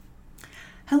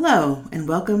Hello, and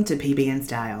welcome to PB in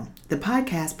Style, the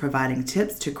podcast providing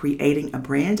tips to creating a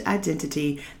brand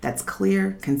identity that's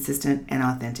clear, consistent, and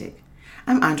authentic.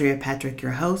 I'm Andrea Patrick,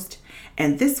 your host,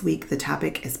 and this week the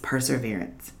topic is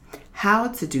perseverance. How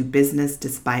to do business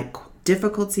despite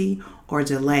difficulty or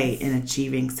delay in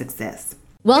achieving success.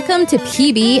 Welcome to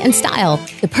PB in Style,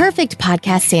 the perfect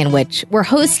podcast sandwich where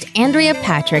host Andrea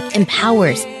Patrick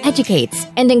empowers, educates,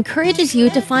 and encourages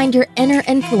you to find your inner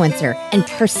influencer and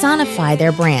personify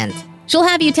their brand. She'll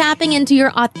have you tapping into your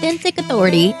authentic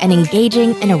authority and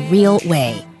engaging in a real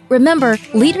way. Remember,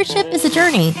 leadership is a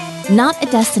journey, not a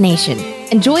destination.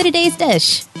 Enjoy today's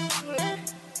dish.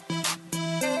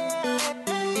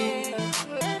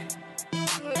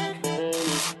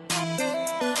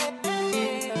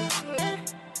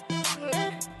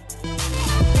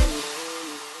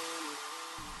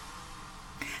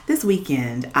 This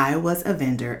weekend, I was a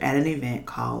vendor at an event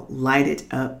called Light It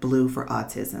Up Blue for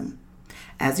Autism.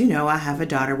 As you know, I have a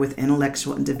daughter with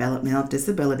intellectual and developmental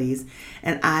disabilities,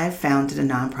 and I've founded a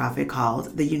nonprofit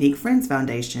called the Unique Friends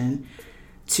Foundation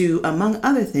to, among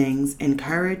other things,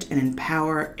 encourage and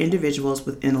empower individuals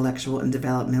with intellectual and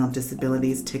developmental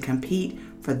disabilities to compete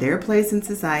for their place in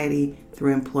society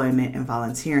through employment and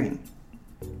volunteering.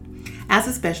 As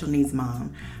a special needs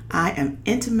mom, I am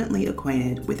intimately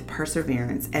acquainted with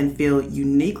perseverance and feel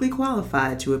uniquely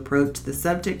qualified to approach the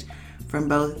subject from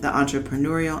both the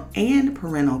entrepreneurial and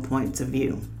parental points of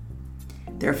view.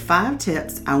 There are 5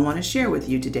 tips I want to share with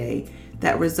you today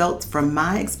that results from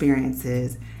my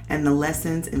experiences and the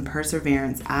lessons in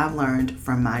perseverance I've learned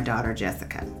from my daughter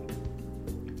Jessica.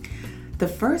 The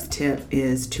first tip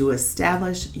is to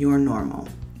establish your normal.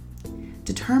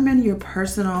 Determine your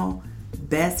personal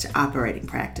best operating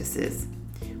practices.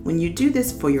 When you do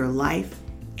this for your life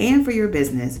and for your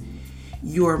business,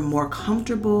 you're more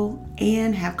comfortable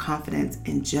and have confidence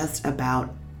in just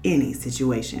about any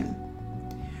situation.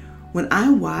 When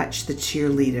I watched the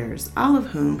cheerleaders, all of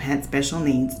whom had special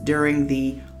needs during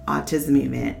the autism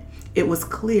event, it was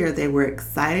clear they were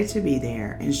excited to be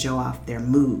there and show off their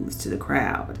moves to the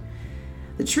crowd.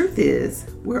 The truth is,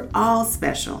 we're all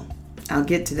special. I'll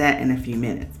get to that in a few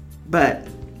minutes. But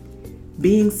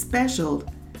being special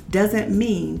doesn't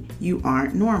mean you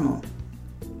aren't normal.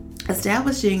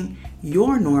 Establishing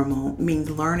your normal means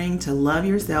learning to love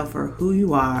yourself for who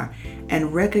you are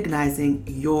and recognizing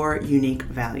your unique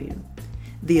value.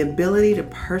 The ability to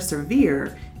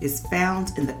persevere is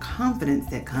found in the confidence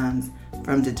that comes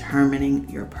from determining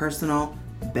your personal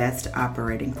best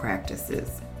operating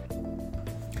practices.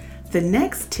 The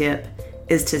next tip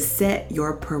is to set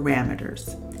your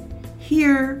parameters.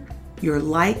 Here, your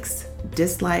likes,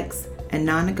 dislikes, and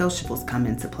non-negotiables come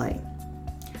into play.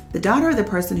 The daughter of the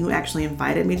person who actually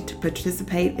invited me to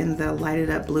participate in the Light It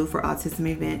Up Blue for Autism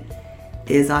event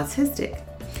is autistic.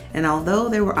 And although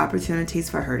there were opportunities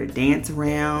for her to dance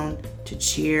around, to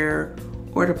cheer,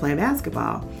 or to play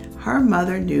basketball, her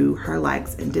mother knew her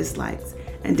likes and dislikes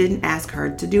and didn't ask her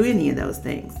to do any of those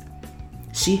things.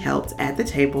 She helped at the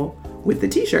table with the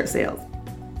t-shirt sales.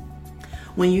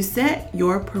 When you set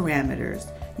your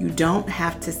parameters, you don't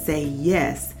have to say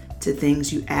yes to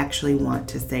things you actually want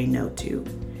to say no to.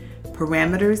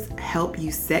 Parameters help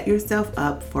you set yourself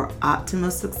up for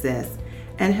optimal success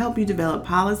and help you develop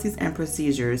policies and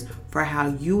procedures for how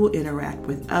you will interact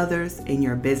with others in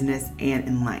your business and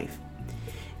in life.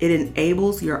 It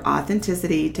enables your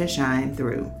authenticity to shine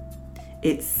through.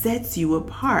 It sets you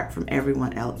apart from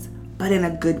everyone else, but in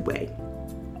a good way.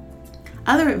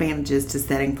 Other advantages to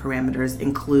setting parameters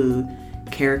include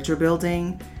character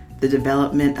building, the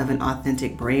development of an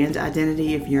authentic brand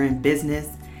identity if you're in business,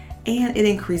 and it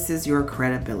increases your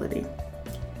credibility.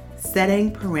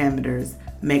 Setting parameters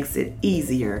makes it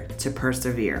easier to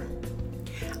persevere.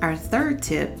 Our third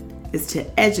tip is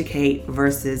to educate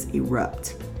versus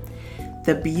erupt.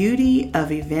 The beauty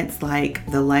of events like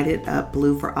the Light It Up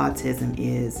Blue for Autism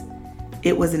is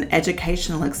it was an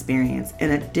educational experience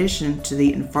in addition to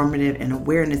the informative and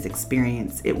awareness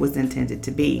experience it was intended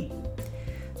to be.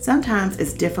 Sometimes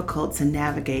it's difficult to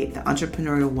navigate the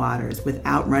entrepreneurial waters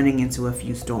without running into a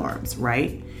few storms,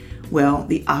 right? Well,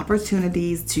 the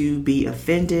opportunities to be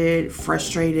offended,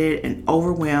 frustrated, and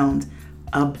overwhelmed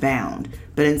abound.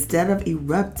 But instead of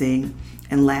erupting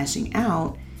and lashing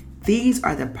out, these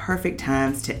are the perfect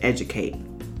times to educate.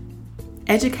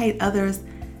 Educate others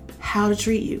how to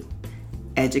treat you.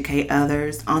 Educate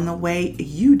others on the way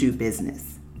you do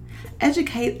business.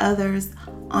 Educate others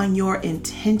on your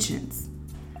intentions.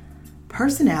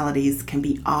 Personalities can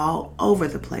be all over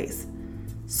the place.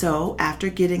 So after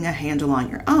getting a handle on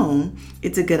your own,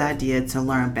 it's a good idea to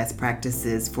learn best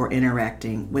practices for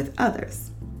interacting with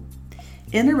others.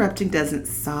 Interrupting doesn't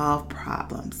solve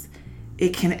problems.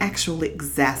 It can actually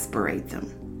exasperate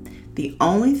them. The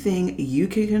only thing you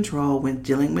can control when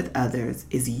dealing with others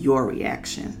is your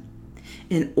reaction.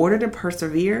 In order to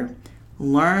persevere,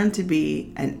 learn to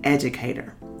be an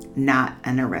educator, not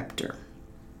an interrupter.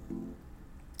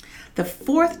 The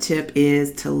fourth tip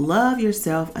is to love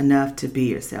yourself enough to be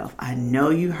yourself. I know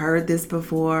you heard this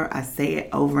before. I say it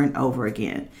over and over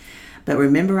again. But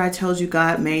remember I told you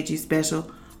God made you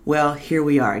special? Well, here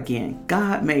we are again.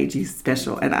 God made you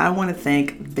special, and I want to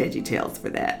thank VeggieTales for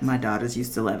that. My daughters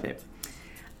used to love it.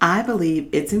 I believe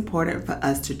it's important for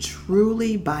us to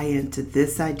truly buy into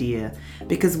this idea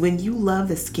because when you love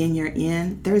the skin you're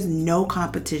in, there's no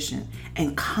competition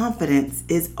and confidence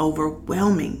is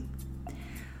overwhelming.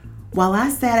 While I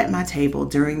sat at my table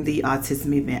during the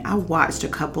autism event, I watched a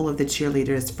couple of the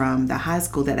cheerleaders from the high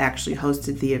school that actually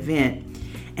hosted the event,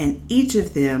 and each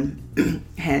of them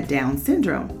had Down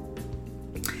syndrome.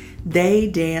 They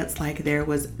danced like there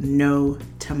was no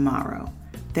tomorrow.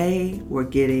 They were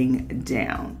getting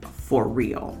down for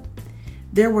real.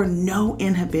 There were no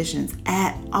inhibitions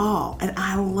at all, and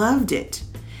I loved it.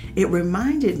 It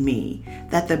reminded me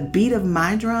that the beat of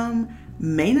my drum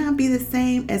may not be the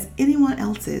same as anyone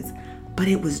else's, but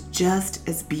it was just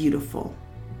as beautiful.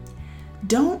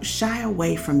 Don't shy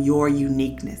away from your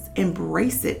uniqueness.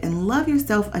 Embrace it and love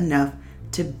yourself enough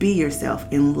to be yourself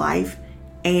in life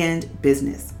and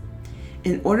business.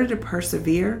 In order to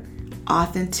persevere,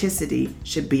 authenticity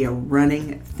should be a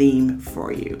running theme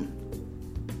for you.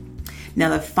 Now,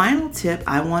 the final tip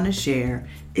I want to share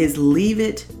is leave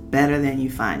it better than you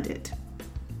find it.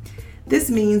 This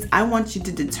means I want you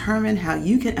to determine how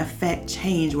you can affect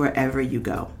change wherever you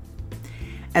go.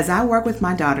 As I work with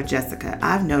my daughter, Jessica,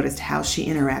 I've noticed how she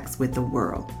interacts with the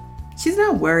world. She's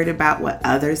not worried about what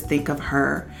others think of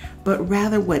her, but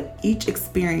rather what each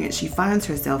experience she finds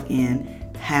herself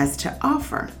in has to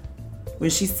offer. When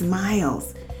she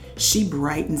smiles, she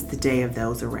brightens the day of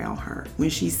those around her. When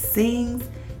she sings,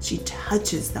 she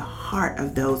touches the heart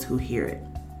of those who hear it.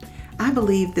 I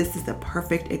believe this is the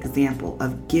perfect example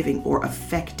of giving or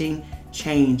affecting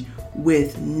change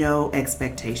with no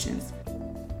expectations.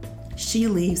 She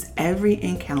leaves every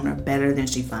encounter better than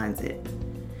she finds it.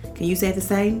 Can you say the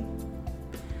same?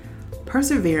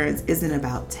 Perseverance isn't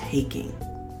about taking.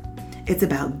 It's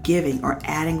about giving or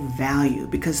adding value,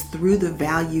 because through the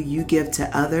value you give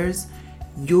to others,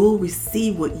 you'll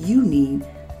receive what you need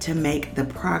to make the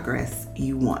progress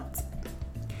you want.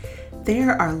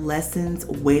 There are lessons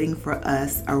waiting for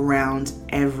us around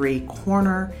every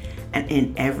corner and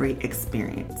in every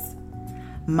experience.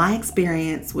 My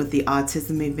experience with the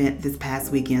autism event this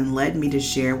past weekend led me to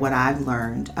share what I've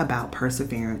learned about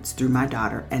perseverance through my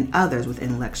daughter and others with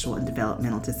intellectual and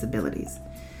developmental disabilities.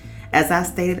 As I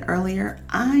stated earlier,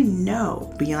 I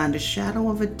know beyond a shadow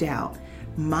of a doubt,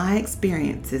 my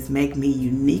experiences make me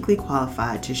uniquely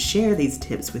qualified to share these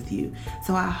tips with you.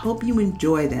 So I hope you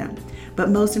enjoy them, but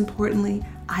most importantly,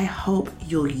 I hope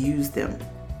you'll use them.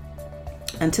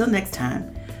 Until next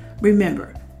time,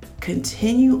 remember,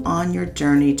 continue on your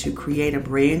journey to create a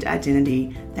brand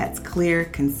identity that's clear,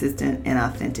 consistent, and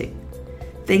authentic.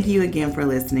 Thank you again for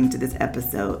listening to this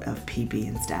episode of PB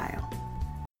in Style.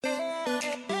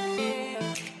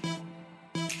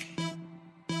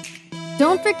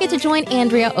 Don't forget to join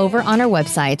Andrea over on our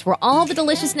website where all the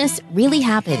deliciousness really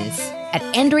happens at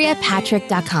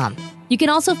AndreaPatrick.com. You can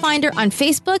also find her on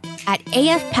Facebook at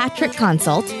AF Patrick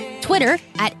Consult, Twitter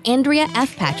at Andrea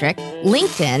F. Patrick,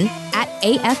 LinkedIn at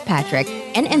AF Patrick,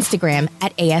 and Instagram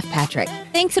at AF Patrick.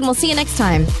 Thanks, and we'll see you next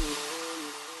time.